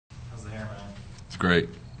It's great.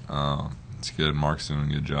 It's good. Mark's doing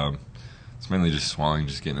a good job. It's mainly just swelling,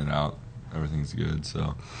 just getting it out. Everything's good,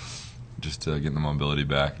 so just getting the mobility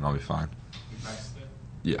back, and I'll be fine. You practiced it?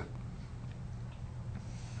 Yeah. Have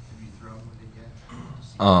you thrown with it yet?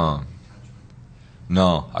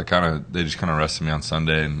 No, they just kind of rested me on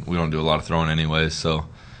Sunday, and we don't do a lot of throwing anyways. So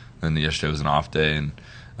then yesterday was an off day, and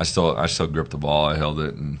I still gripped the ball. I held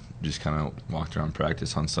it and just kind of walked around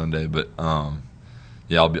practice on Sunday. But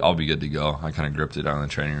yeah, I'll be good to go. I kind of gripped it down in the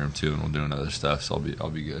training room too, and we'll do other stuff. So I'll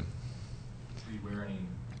be good. Do you wear any?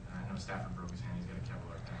 I know Stafford broke his hand. He's got a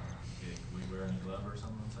Kevlar down. Will you wear any glove or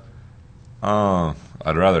something on Sunday?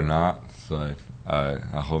 I'd rather not. So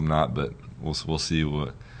I hope not, but we'll see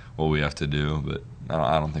what we have to do. But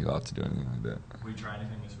I don't think I'll have to do anything like that. Will you try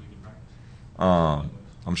anything this week in practice?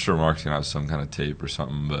 I'm sure Mark's gonna have some kind of tape or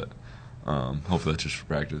something, but hopefully that's just for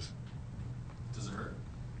practice. Does it hurt?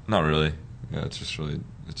 Not really. Yeah, it's just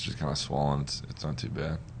kind of swollen. It's not too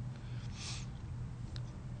bad.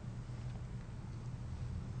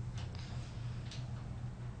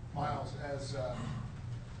 Miles, as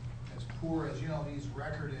poor as UNLV's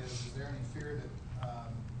record is there any fear that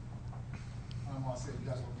I don't want to say you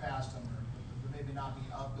guys will pass them, or maybe not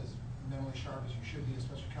be up as mentally sharp as you should be,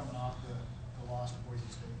 especially coming off the loss to Boise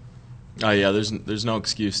State? Oh yeah, there's no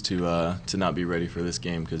excuse to not be ready for this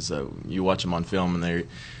game, because you watch them on film and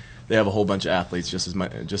they have a whole bunch of athletes, just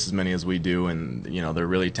as many as we do, and they're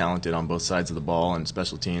really talented on both sides of the ball and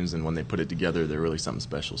special teams, and when they put it together, they're really something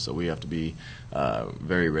special. So we have to be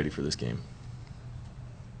very ready for this game.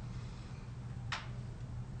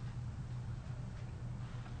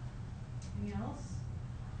 Anything else?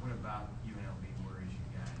 What about UNLV worries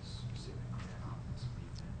you guys specifically on offense and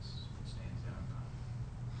defense? What stands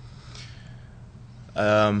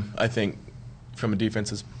out? I think from a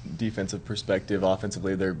defensive perspective,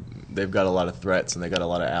 offensively they've got a lot of threats, and they got a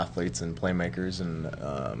lot of athletes and playmakers, and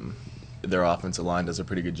their offensive line does a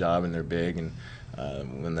pretty good job, and they're big, and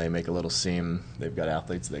when they make a little seam, they've got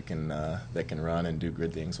athletes that can run and do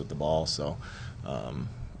good things with the ball. So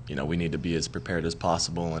we need to be as prepared as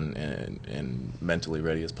possible and mentally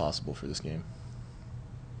ready as possible for this game.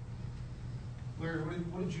 Larry,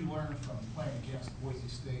 what did you learn from playing against Boise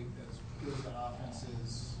State as good as that offense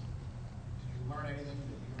is? Did you learn anything that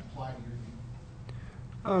you can apply to your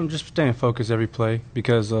game? Just staying focused every play,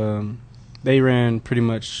 because they ran pretty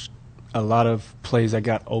much a lot of plays that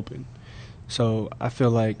got open. So I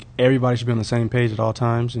feel like everybody should be on the same page at all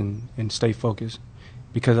times and stay focused,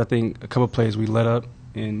 because I think a couple of plays we let up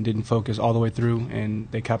and didn't focus all the way through, and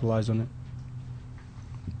they capitalized on it.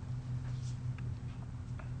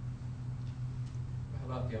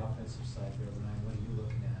 How about the offensive side there, Ryan? What are you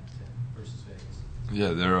looking at versus Vegas? Yeah,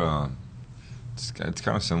 they're it's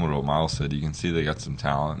kind of similar to what Miles said. You can see they got some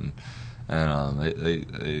talent, and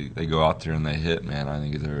they go out there and they hit. Man, I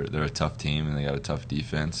think they're a tough team, and they got a tough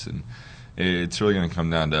defense, and it's really going to come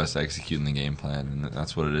down to us executing the game plan, and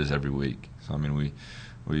that's what it is every week. So I mean,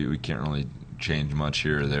 we can't really change much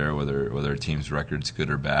here or there whether a team's record's good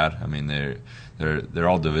or bad. I mean, they're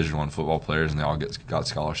all Division I football players, and they all got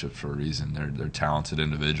scholarships for a reason. They're talented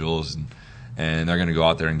individuals, and they're going to go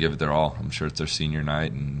out there and give it their all. I'm sure it's their senior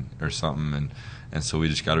night or something, and so we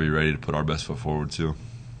just got to be ready to put our best foot forward too.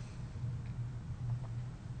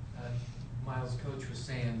 Miles' coach was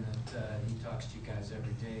saying that he talks to you guys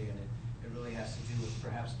every day, and it really has to do with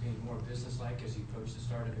perhaps being more businesslike as you approach the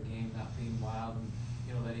start of a game, not being wild and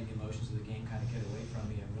letting the emotions of the game kind of get away from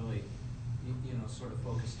you and really sort of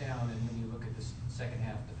focus down. And when you look at the second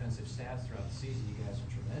half defensive stats throughout the season, you guys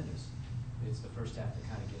are tremendous. It's the first half that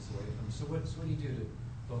kind of gets away from you. So what do you do to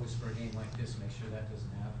focus for a game like this, make sure that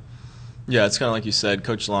doesn't happen? Yeah, it's kind of like you said.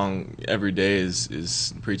 Coach Long every day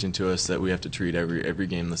is preaching to us that we have to treat every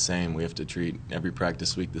game the same. We have to treat every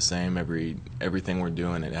practice week the same. Everything we're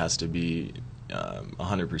doing, it has to be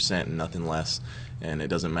 100% and nothing less. And it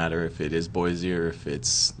doesn't matter if it is Boise or if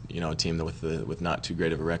it's a team with not too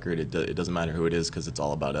great of a record. It doesn't matter who it is, because it's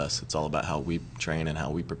all about us. It's all about how we train and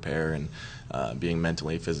how we prepare, and being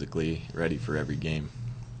mentally, physically ready for every game.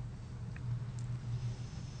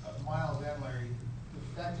 Miles and Larry,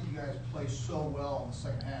 the fact that you guys play so well in the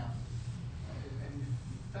second half, have you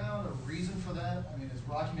found a reason for that? I mean, is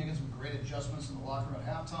Rocky making some great adjustments in the locker room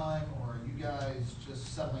at halftime, or are you guys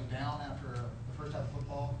just settling down after the first half of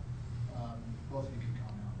football? Both of you can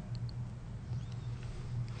comment on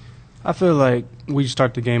that. I feel like we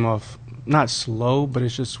start the game off not slow, but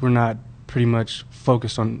it's just we're not pretty much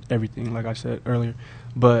focused on everything, like I said earlier.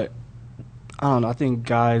 But I don't know. I think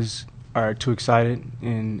guys are too excited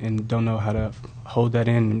and don't know how to hold that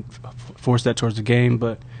in and force that towards the game.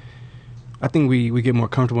 But I think we get more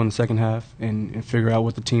comfortable in the second half and figure out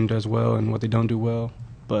what the team does well and what they don't do well.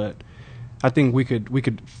 But I think we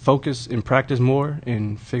could focus and practice more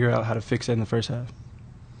and figure out how to fix it in the first half.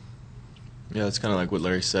 Yeah, it's kind of like what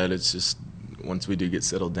Larry said. It's just once we do get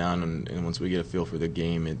settled down and once we get a feel for the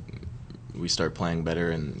game, we start playing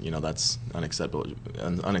better, and that's unacceptable.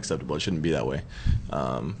 Unacceptable. It shouldn't be that way.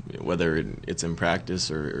 Whether it's in practice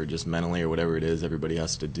or just mentally or whatever it is, everybody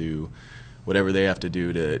has to do whatever they have to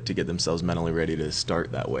do to get themselves mentally ready to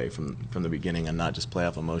start that way from the beginning and not just play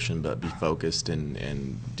off emotion, but be focused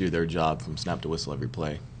and do their job from snap to whistle every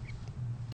play.